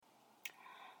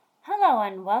Hello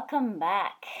and welcome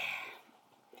back.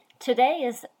 Today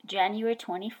is January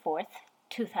 24th,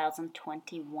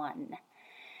 2021.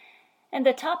 And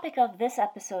the topic of this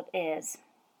episode is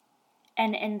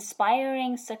an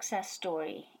inspiring success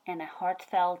story and a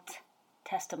heartfelt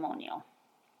testimonial.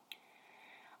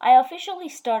 I officially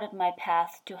started my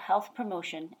path to health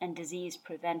promotion and disease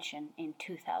prevention in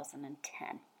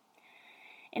 2010.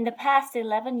 In the past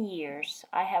 11 years,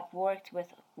 I have worked with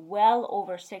well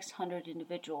over 600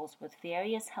 individuals with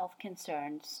various health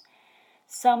concerns,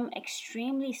 some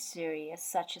extremely serious,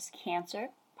 such as cancer,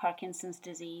 Parkinson's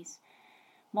disease,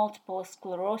 multiple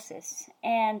sclerosis,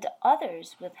 and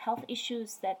others with health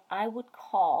issues that I would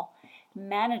call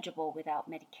manageable without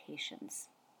medications.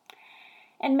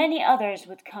 And many others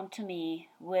would come to me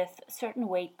with certain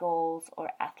weight goals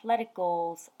or athletic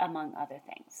goals, among other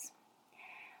things.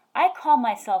 I call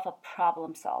myself a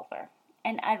problem solver,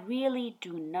 and I really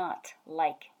do not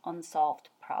like unsolved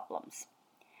problems.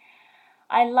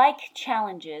 I like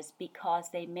challenges because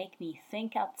they make me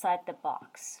think outside the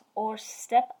box or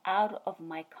step out of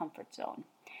my comfort zone,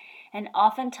 and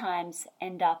oftentimes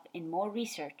end up in more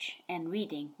research and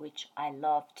reading, which I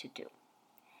love to do.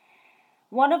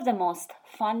 One of the most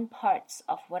fun parts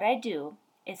of what I do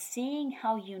is seeing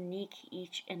how unique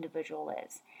each individual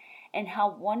is and how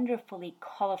wonderfully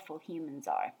colorful humans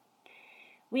are.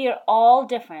 We are all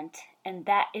different, and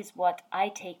that is what I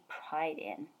take pride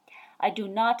in. I do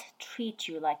not treat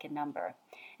you like a number,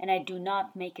 and I do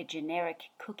not make a generic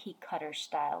cookie cutter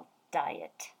style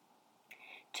diet.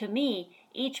 To me,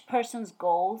 each person's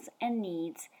goals and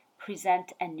needs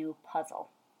present a new puzzle,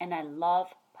 and I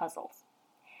love puzzles.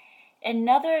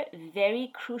 Another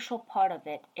very crucial part of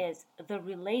it is the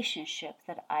relationship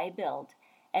that I build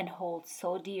and hold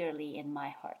so dearly in my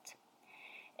heart.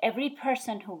 Every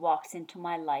person who walks into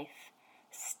my life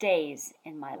stays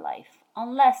in my life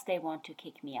unless they want to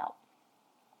kick me out.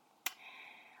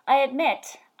 I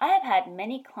admit I have had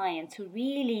many clients who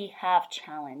really have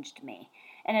challenged me,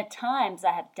 and at times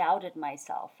I have doubted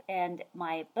myself and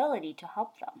my ability to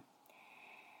help them.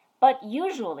 But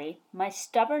usually my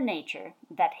stubborn nature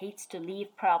that hates to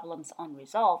leave problems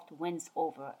unresolved wins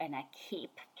over, and I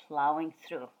keep plowing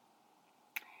through.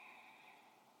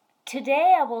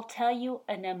 Today I will tell you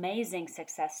an amazing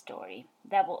success story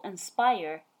that will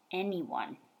inspire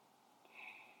anyone.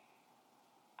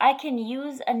 I can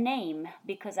use a name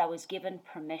because I was given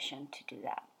permission to do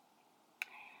that.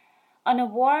 On a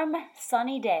warm,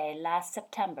 sunny day last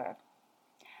September,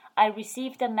 I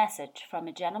received a message from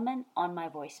a gentleman on my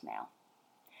voicemail.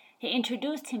 He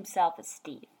introduced himself as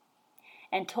Steve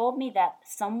and told me that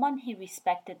someone he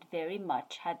respected very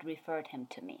much had referred him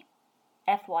to me.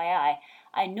 FYI,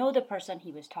 I know the person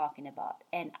he was talking about,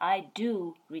 and I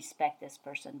do respect this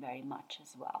person very much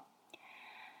as well.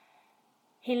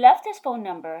 He left his phone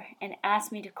number and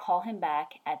asked me to call him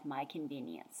back at my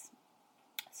convenience.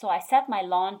 So I set my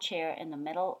lawn chair in the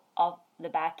middle of the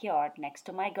backyard next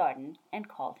to my garden and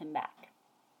called him back.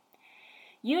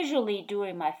 Usually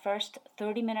during my first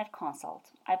 30-minute consult,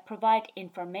 I provide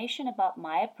information about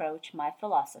my approach, my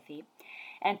philosophy,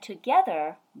 and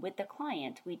together with the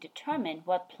client, we determine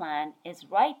what plan is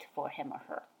right for him or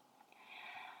her.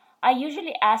 I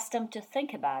usually ask them to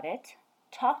think about it,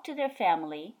 talk to their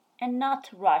family, and not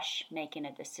rush making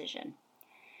a decision.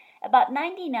 About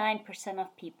 99%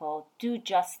 of people do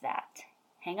just that.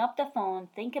 Hang up the phone,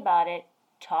 think about it,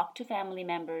 talk to family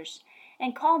members,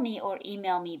 and call me or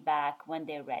email me back when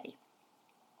they're ready.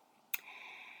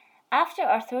 After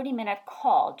our 30-minute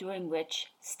call, during which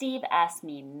Steve asked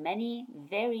me many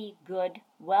very good,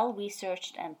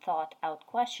 well-researched and thought-out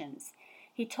questions,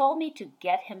 he told me to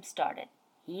get him started.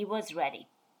 He was ready.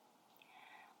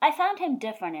 I found him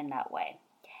different in that way.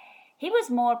 He was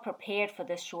more prepared for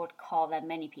this short call than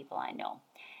many people I know,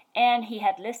 and he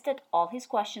had listed all his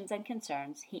questions and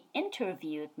concerns. He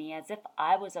interviewed me as if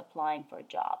I was applying for a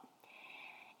job.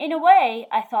 In a way,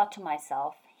 I thought to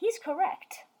myself, he's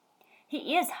correct.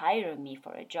 He is hiring me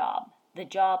for a job, the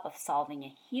job of solving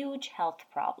a huge health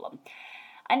problem.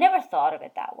 I never thought of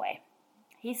it that way.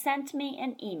 He sent me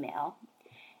an email,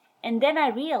 and then I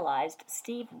realized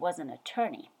Steve was an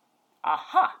attorney.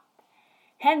 Aha!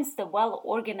 Hence the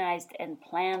well-organized and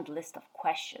planned list of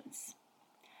questions.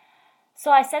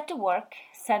 So I set to work,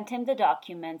 sent him the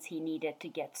documents he needed to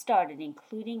get started,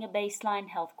 including a baseline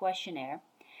health questionnaire.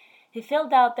 He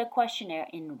filled out the questionnaire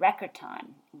in record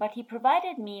time, but he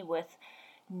provided me with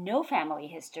no family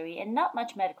history and not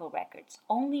much medical records,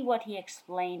 only what he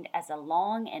explained as a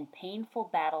long and painful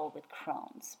battle with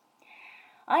Crohn's.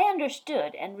 I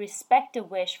understood and respect the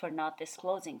wish for not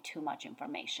disclosing too much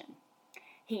information.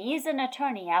 He is an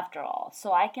attorney after all,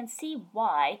 so I can see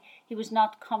why he was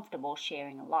not comfortable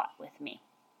sharing a lot with me.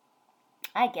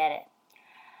 I get it.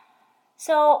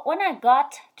 So when I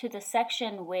got to the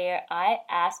section where I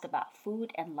asked about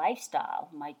food and lifestyle,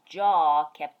 my jaw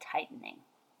kept tightening.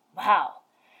 Wow,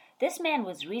 this man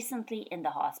was recently in the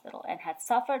hospital and had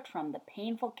suffered from the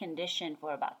painful condition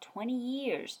for about 20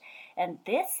 years, and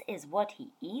this is what he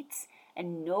eats,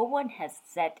 and no one has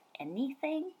said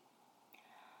anything?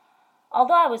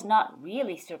 Although I was not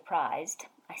really surprised,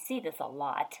 I see this a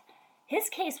lot, his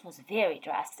case was very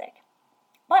drastic.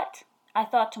 But I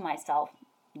thought to myself,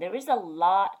 there is a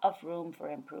lot of room for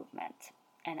improvement,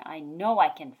 and I know I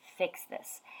can fix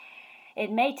this.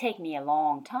 It may take me a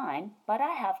long time, but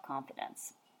I have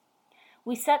confidence.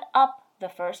 We set up the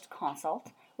first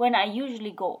consult, when I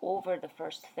usually go over the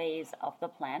first phase of the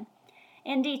plan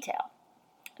in detail.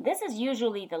 This is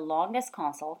usually the longest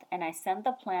consult, and I send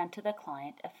the plan to the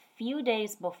client a few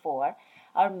days before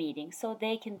our meeting so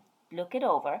they can look it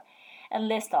over and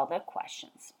list all their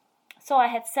questions. So I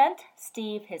had sent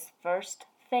Steve his first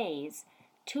phase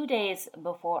 2 days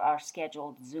before our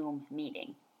scheduled Zoom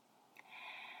meeting.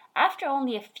 After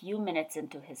only a few minutes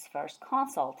into his first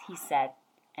consult, he said,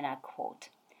 and I quote,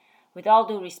 "With all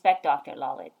due respect, Dr.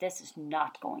 Lalit, this is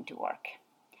not going to work.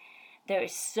 There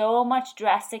is so much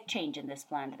drastic change in this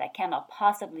plan that I cannot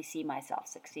possibly see myself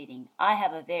succeeding. I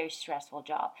have a very stressful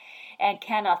job and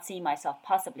cannot see myself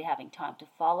possibly having time to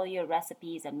follow your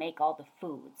recipes and make all the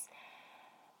foods.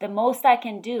 The most I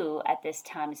can do at this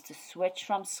time is to switch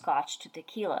from scotch to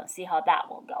tequila and see how that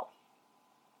will go."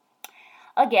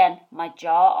 Again, my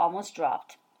jaw almost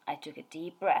dropped. I took a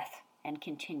deep breath and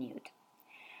continued.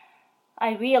 "I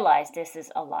realize this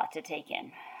is a lot to take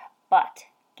in, but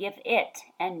give it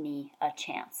and me a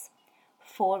chance.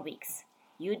 4 weeks.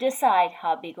 You decide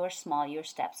how big or small your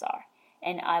steps are,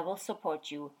 and I will support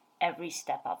you every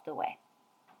step of the way."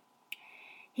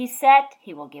 He said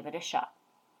he will give it a shot.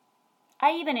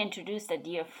 I even introduced a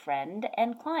dear friend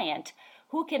and client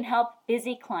who can help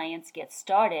busy clients get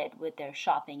started with their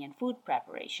shopping and food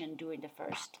preparation during the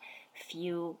first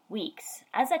few weeks,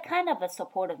 as a kind of a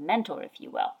supportive mentor, if you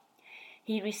will.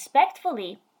 He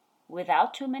respectfully,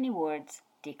 without too many words,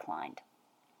 declined.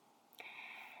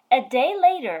 A day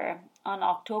later, on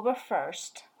October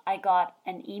 1st, I got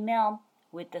an email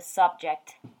with the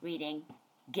subject reading,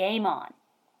 "Game on."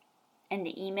 And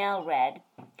the email read,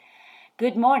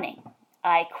 "Good morning.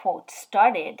 I, quote,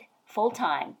 started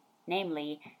full-time,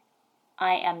 namely,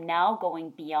 I am now going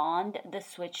beyond the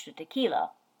switch to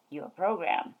tequila, your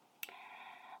program.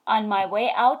 On my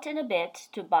way out in a bit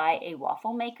to buy a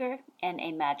waffle maker and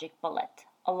a magic bullet,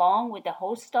 along with a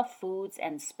host of foods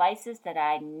and spices that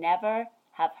I never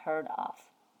have heard of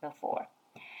before.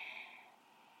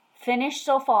 Finished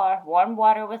so far, warm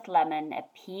water with lemon, a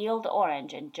peeled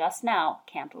orange, and just now,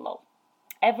 cantaloupe.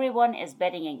 Everyone is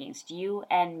betting against you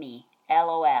and me.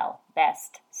 LOL.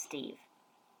 Best, Steve."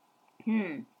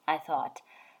 I thought,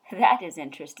 that is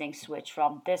interesting switch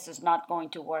from "this is not going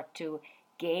to work" to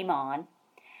 "game on."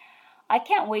 I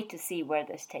can't wait to see where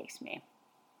this takes me.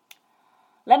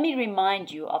 Let me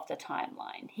remind you of the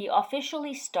timeline. He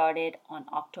officially started on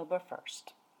October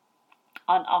 1st.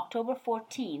 On October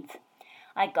 14th,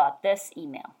 I got this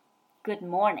email. "Good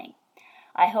morning.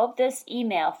 I hope this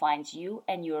email finds you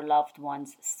and your loved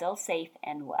ones still safe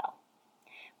and well.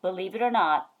 Believe it or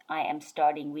not, I am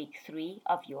starting week 3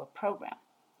 of your program.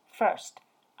 First,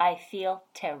 I feel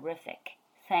terrific.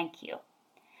 Thank you.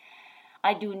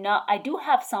 I do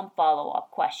have some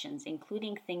follow-up questions,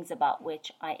 including things about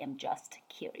which I am just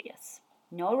curious.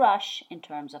 No rush in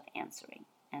terms of answering,"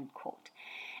 end quote.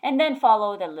 And then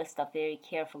followed a list of very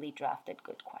carefully drafted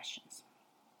good questions.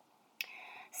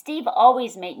 Steve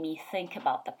always made me think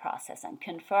about the process and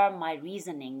confirm my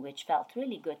reasoning, which felt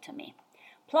really good to me.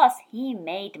 Plus, he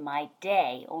made my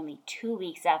day only 2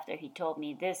 weeks after he told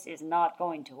me this is not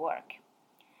going to work.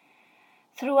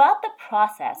 Throughout the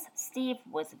process, Steve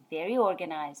was very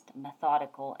organized,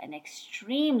 methodical, and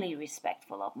extremely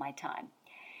respectful of my time.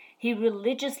 He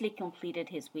religiously completed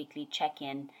his weekly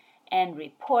check-in and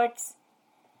reports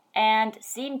and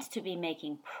seemed to be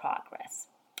making progress.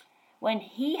 When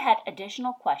he had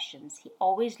additional questions, he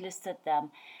always listed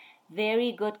them,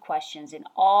 very good questions, in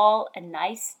all a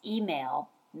nice email,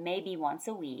 maybe once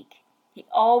a week. He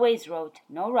always wrote,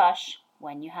 "No rush,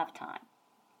 when you have time."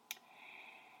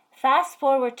 Fast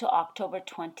forward to October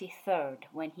 23rd,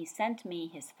 when he sent me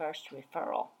his first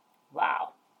referral.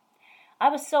 Wow. I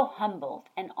was so humbled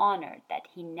and honored that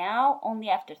he now, only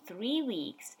after 3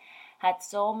 weeks, had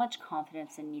so much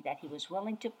confidence in me that he was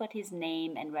willing to put his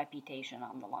name and reputation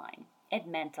on the line. It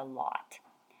meant a lot.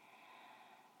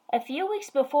 A few weeks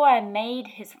before I made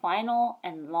his final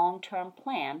and long-term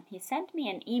plan, he sent me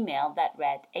an email that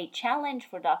read, "A challenge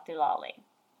for Dr. Lally."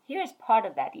 Here's part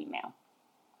of that email.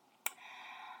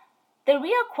 The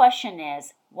real question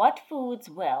is, what foods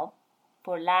will,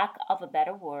 for lack of a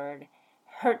better word,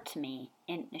 hurt me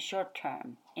in the short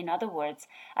term? In other words,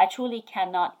 I truly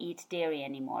cannot eat dairy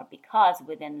anymore because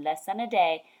within less than a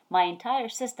day, my entire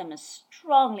system is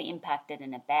strongly impacted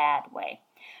in a bad way.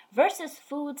 Versus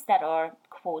foods that are,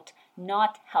 quote,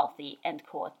 not healthy, end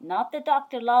quote, not the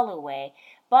Dr. Lala way,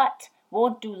 but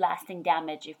won't do lasting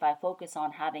damage if I focus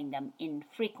on having them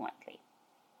infrequently.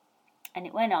 And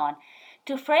it went on,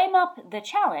 to frame up the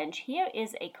challenge, here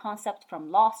is a concept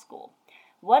from law school.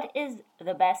 What is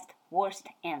the best, worst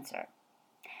answer?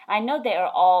 I know they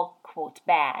are all, quote,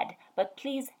 bad, but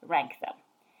please rank them.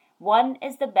 1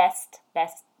 is the best,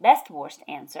 worst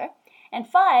answer, and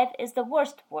 5 is the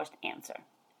worst answer,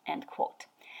 end quote.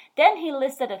 Then he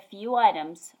listed a few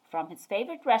items from his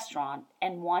favorite restaurant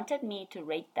and wanted me to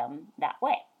rate them that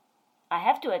way. I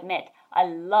have to admit, I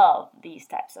love these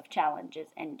types of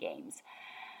challenges and games.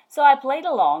 So I played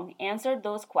along, answered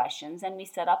those questions, and we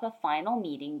set up a final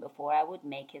meeting before I would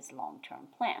make his long-term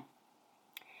plan.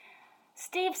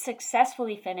 Steve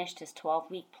successfully finished his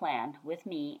 12-week plan with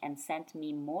me and sent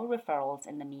me more referrals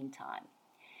in the meantime.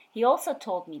 He also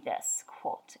told me this,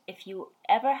 quote, "If you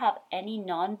ever have any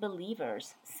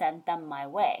non-believers, send them my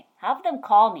way. Have them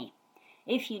call me.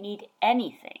 If you need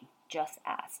anything, just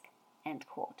ask," end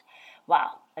quote.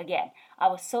 Wow, again, I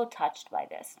was so touched by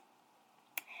this.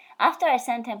 After I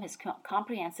sent him his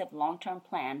comprehensive long-term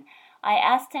plan, I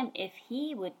asked him if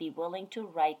he would be willing to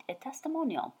write a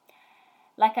testimonial,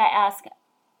 like I ask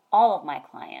all of my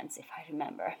clients, if I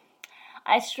remember.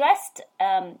 I stressed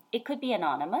it could be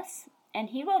anonymous, and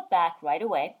he wrote back right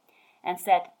away and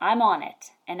said, "I'm on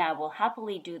it, and I will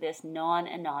happily do this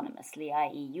non-anonymously,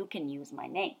 i.e. you can use my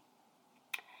name."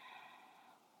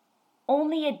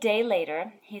 Only a day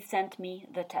later, he sent me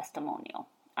the testimonial.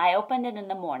 I opened it in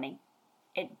the morning.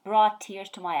 It brought tears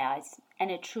to my eyes,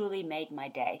 and it truly made my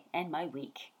day and my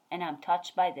week, and I'm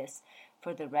touched by this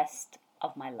for the rest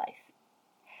of my life.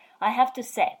 I have to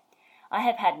say, I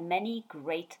have had many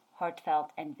great,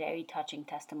 heartfelt, and very touching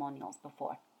testimonials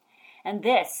before, and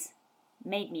this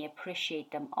made me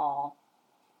appreciate them all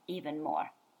even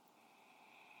more.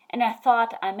 And I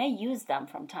thought I may use them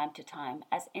from time to time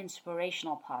as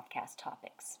inspirational podcast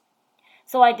topics.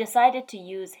 So I decided to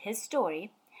use his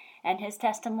story and his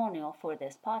testimonial for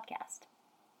this podcast.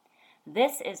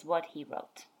 This is what he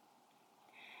wrote.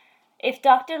 If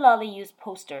Dr. Lally used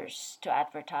posters to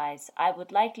advertise, I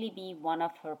would likely be one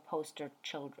of her poster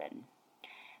children.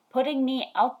 Putting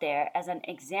me out there as an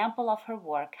example of her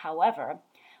work, however,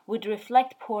 would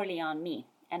reflect poorly on me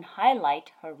and highlight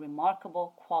her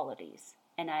remarkable qualities,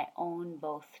 and I own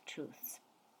both truths.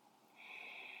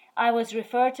 I was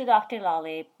referred to Dr.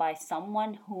 Lally by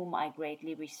someone whom I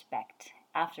greatly respect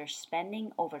after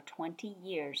spending over 20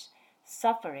 years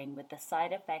suffering with the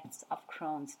side effects of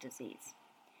Crohn's disease.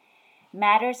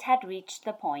 Matters had reached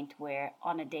the point where,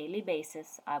 on a daily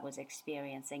basis, I was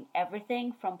experiencing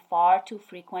everything from far too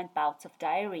frequent bouts of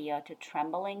diarrhea to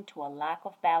trembling to a lack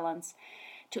of balance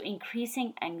to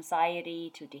increasing anxiety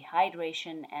to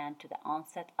dehydration and to the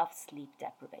onset of sleep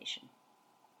deprivation.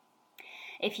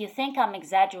 If you think I'm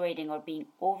exaggerating or being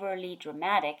overly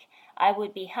dramatic, I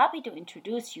would be happy to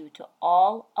introduce you to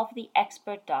all of the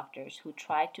expert doctors who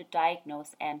tried to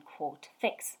diagnose and, quote,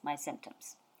 fix my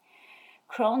symptoms.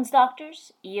 Crohn's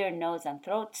doctors, ear, nose, and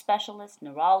throat specialists,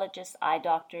 neurologists, eye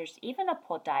doctors, even a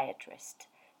podiatrist.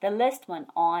 The list went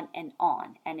on,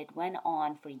 and it went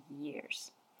on for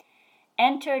years.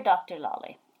 Enter Dr.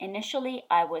 Lally. Initially,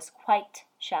 I was quite,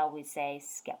 shall we say,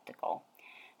 skeptical.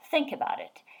 Think about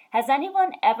it. Has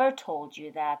anyone ever told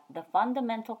you that the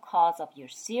fundamental cause of your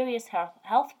serious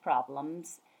health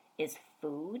problems is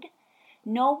food?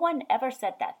 No one ever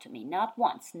said that to me, not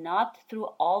once, not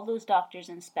through all those doctors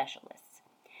and specialists.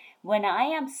 When I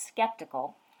am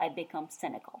skeptical, I become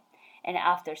cynical, and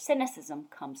after cynicism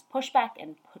comes pushback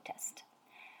and protest.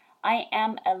 I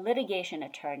am a litigation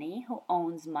attorney who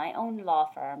owns my own law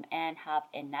firm and have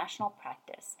a national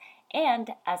practice,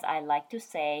 and as I like to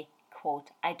say,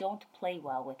 quote, I don't play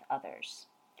well with others.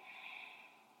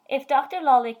 If Dr.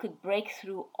 Lally could break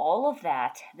through all of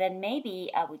that, then maybe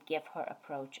I would give her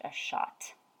approach a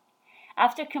shot.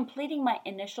 After completing my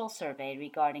initial survey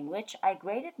regarding which I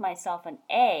graded myself an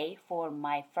A for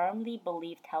my firmly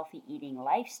believed healthy eating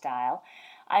lifestyle,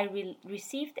 I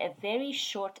received a very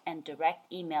short and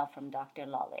direct email from Dr.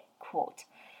 Lally, quote,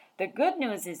 the good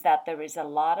news is that there is a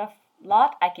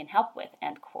lot I can help with,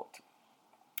 end quote.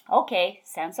 Okay,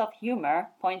 sense of humor,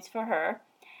 points for her.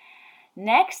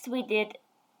 Next, we did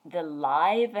the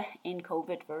live in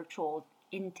COVID virtual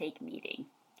intake meeting.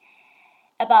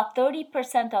 About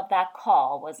 30% of that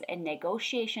call was a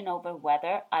negotiation over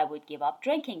whether I would give up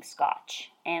drinking scotch.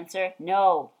 Answer,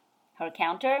 no. Her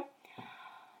counter,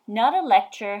 not a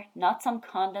lecture, not some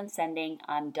condescending,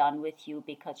 I'm done with you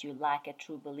because you lack a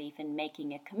true belief in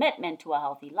making a commitment to a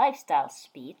healthy lifestyle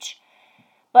speech,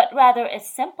 but rather a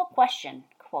simple question,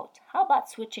 quote, how about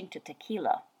switching to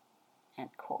tequila,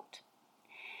 end quote.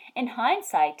 In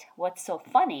hindsight, what's so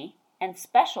funny and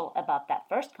special about that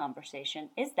first conversation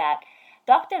is that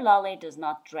Dr. Lale does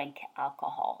not drink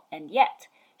alcohol, and yet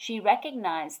she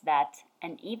recognized that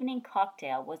an evening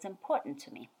cocktail was important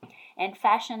to me and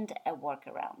fashioned a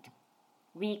workaround.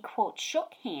 We, quote,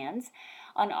 shook hands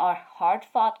on our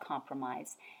hard-fought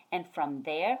compromise, and from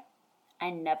there, I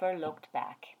never looked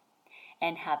back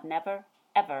and have never,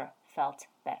 ever felt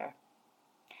better.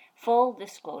 Full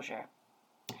disclosure,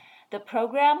 the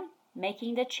program,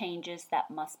 making the changes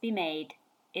that must be made,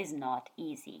 is not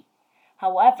easy.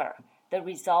 However, the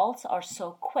results are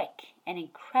so quick and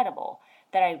incredible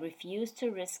that I refuse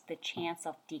to risk the chance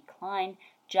of decline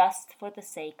just for the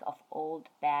sake of old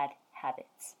bad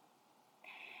habits.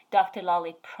 Dr.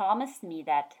 Lale promised me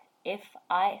that if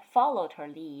I followed her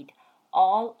lead,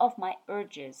 all of my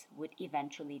urges would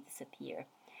eventually disappear.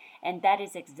 And that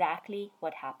is exactly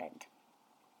what happened.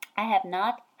 I have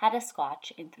not had a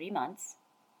scotch in 3 months,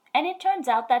 and it turns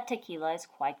out that tequila is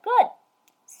quite good.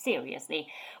 Seriously,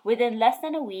 within less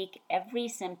than a week, every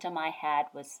symptom I had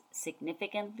was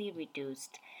significantly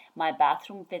reduced. My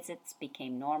bathroom visits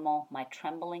became normal, my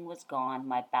trembling was gone,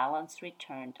 my balance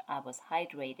returned, I was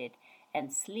hydrated,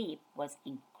 and sleep was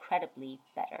incredibly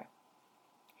better.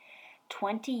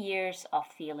 20 years of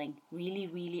feeling really,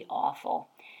 really awful,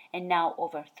 and now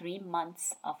over 3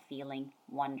 months of feeling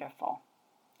wonderful.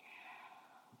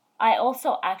 I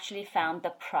also actually found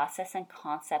the process and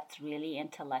concepts really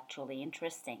intellectually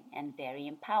interesting and very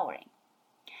empowering.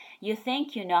 You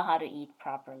think you know how to eat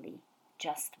properly.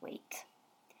 Just wait.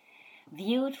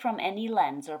 Viewed from any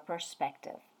lens or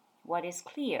perspective, what is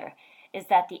clear is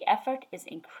that the effort is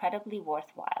incredibly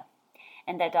worthwhile,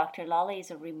 and that Dr. Lale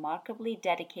is a remarkably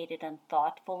dedicated and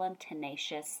thoughtful and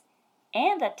tenacious,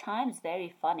 and at times very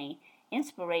funny,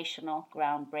 inspirational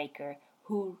groundbreaker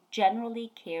who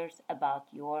generally cares about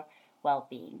your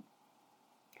well-being.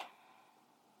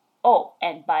 Oh,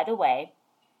 and by the way,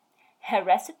 her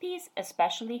recipes,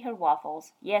 especially her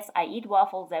waffles, yes, I eat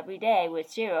waffles every day with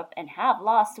syrup and have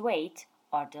lost weight,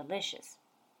 are delicious.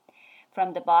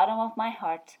 From the bottom of my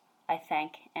heart, I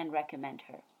thank and recommend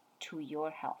her to your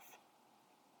health.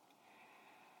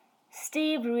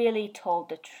 Steve really told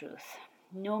the truth.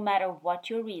 No matter what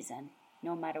your reason,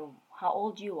 no matter how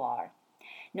old you are,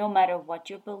 no matter what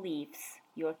your beliefs,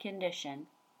 your condition,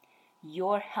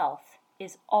 your health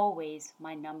is always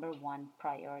my number one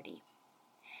priority.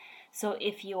 So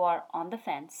if you are on the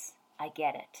fence, I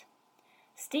get it.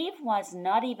 Steve was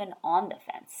not even on the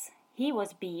fence. He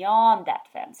was beyond that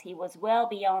fence. He was well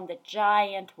beyond the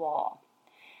giant wall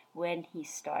when he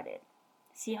started.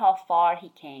 See how far he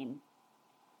came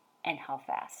and how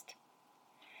fast.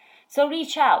 So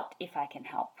reach out if I can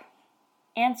help.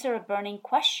 Answer a burning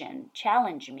question,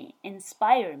 challenge me,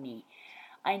 inspire me.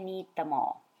 I need them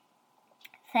all.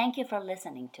 Thank you for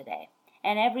listening today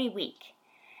and every week.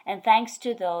 And thanks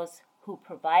to those who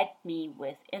provide me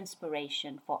with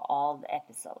inspiration for all the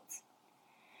episodes.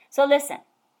 So listen,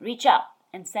 reach out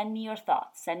and send me your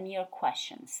thoughts, send me your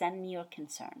questions, send me your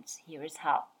concerns. Here is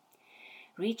how.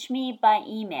 Reach me by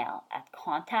email at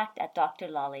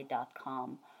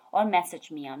contact@drlale.com or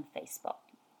message me on Facebook.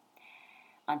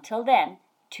 Until then,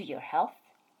 to your health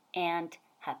and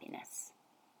happiness.